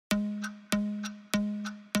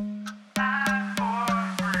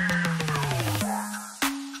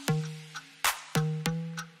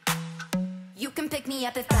me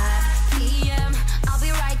up at 5 p.m. I'll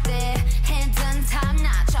be right there, hand done, top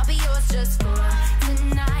notch. I'll be yours just for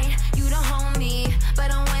tonight. You don't hold me, but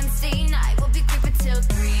on Wednesday night we'll be creeping till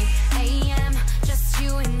 3 a.m. Just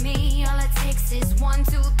you and me. All it takes is 1,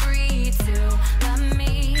 2, 3 to love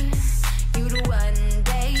me. You the one,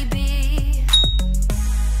 baby.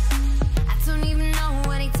 I don't even know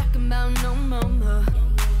what he talking about no more.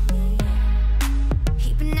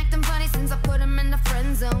 He been acting funny since I put him in the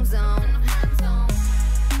friend zone.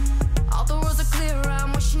 All the rules are clear,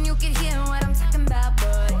 I'm wishing you could hear what I'm talking about,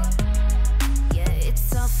 but yeah,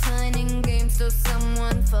 it's all fun and games till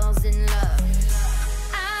someone falls in love.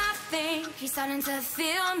 I think he's starting to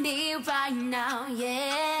feel me right now,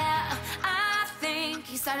 yeah. I think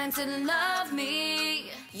he's starting to love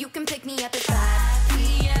me. You can pick me up at 5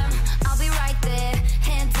 p.m. I'll be right there,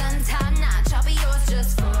 hand done, top notch. I'll be yours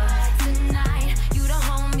just for tonight. You don't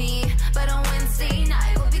hold me, but on Wednesday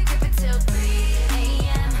night we'll be creeping till 3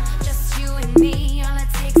 a.m. Just you and me. All it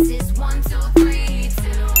takes is 1, 2, 3 to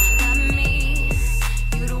love me.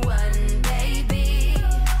 You the one, baby.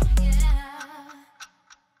 Yeah.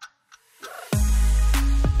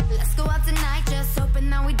 Let's go out tonight, just hoping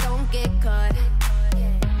that we don't get caught.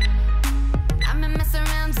 I'ma mess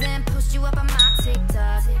around and post you up on my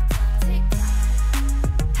TikTok.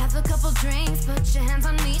 Have a couple drinks, put your hands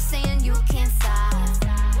on me, saying you can't stop.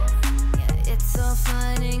 Yeah, it's all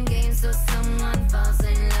fun and games till someone falls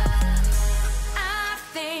in love. I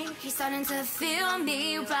think he's starting to feel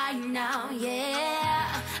me right now,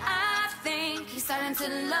 yeah. I think he's starting to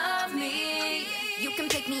love me. You can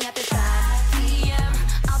pick me up at 5 p.m.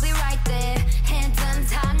 I'll be right there, hand done,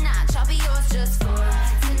 top notch. I'll be yours just for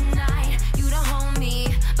tonight. You don't hold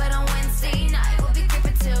me, but on Wednesday night we'll be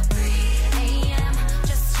creeping till 3 a.m.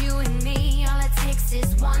 Just you and me. All it takes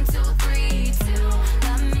is 1, 2, 3 to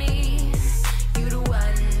love me. You the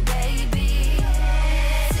one, baby.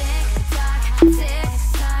 Tick tock,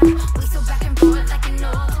 we so back and forth like an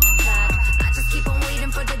old clock. I just keep on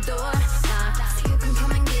waiting for the door knock, so you can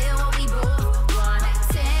come and get what we both want.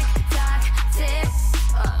 Tick tock, tick.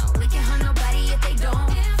 We can't hurt nobody if they don't.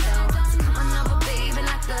 So come on over, baby,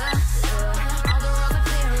 like the all the roads are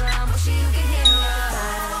clear. I'm wishing you could hear us.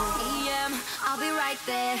 5 p.m. I'll be right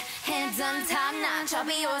there, hands done, top notch. I'll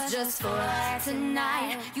be yours just for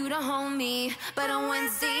tonight. You don't hold me, but on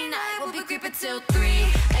Wednesday night we'll be creeping till 3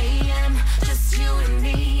 a.m. Just you and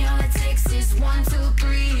me. All it takes is 1, 2,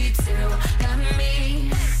 3 to love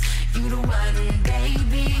me. You the one,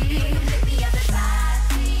 baby. Pick me up at 5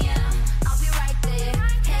 p.m. I'll be right there,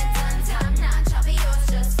 hand done, top notch. I'll be yours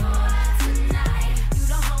just for tonight. You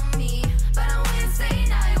don't hold me, but on Wednesday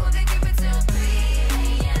night we'll be creeping till 3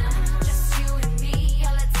 a.m. Just you and me.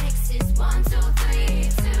 All it takes is 1, 2, 3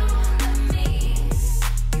 to love me.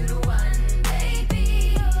 You the one,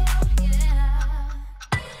 baby. Yeah.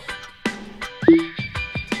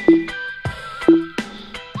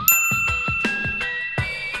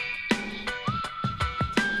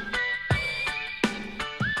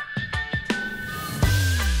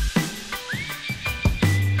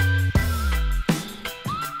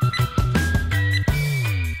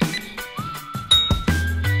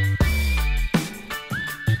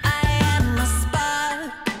 I am a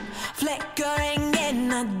spark, flickering in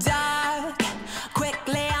the dark.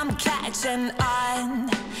 Quickly I'm catching on,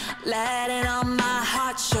 letting all my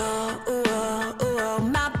heart show.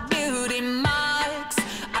 My beauty marks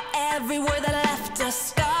are everywhere that left a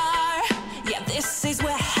scar. Yeah, this is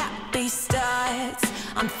where happy starts.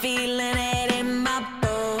 I'm feeling it in my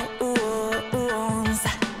bones.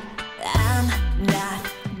 I'm not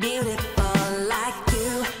beautiful like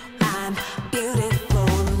you. I'm beautiful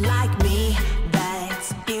like me.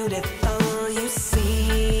 That's beautiful, you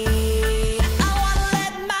see. I wanna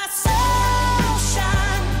let my soul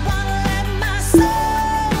shine. Wanna let my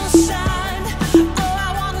soul shine. Oh, I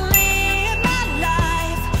wanna live my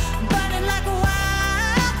life burning like a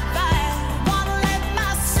wildfire. Wanna let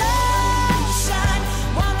my soul shine.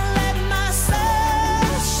 Wanna let my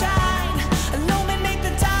soul shine. Illuminate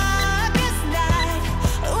the darkest night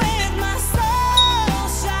with my soul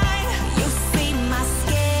shine. You see my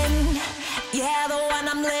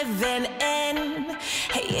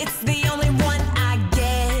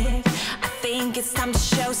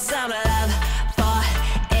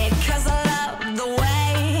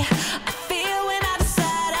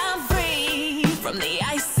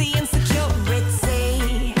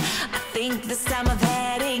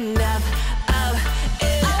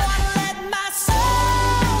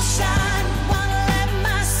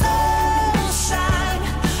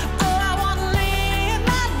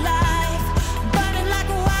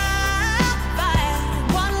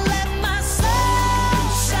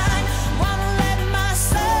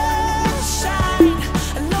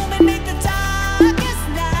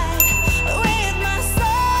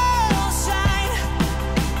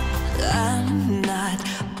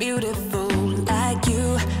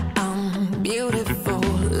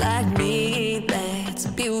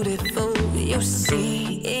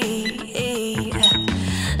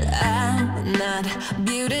not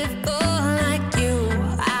beautiful like you.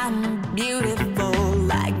 I'm beautiful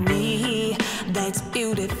like me. That's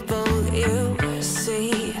beautiful, you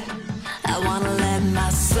see. I wanna let my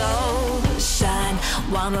soul shine.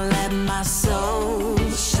 Wanna let my soul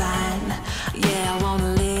shine. Yeah, I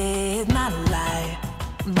wanna live my life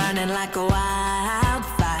burning like a wire.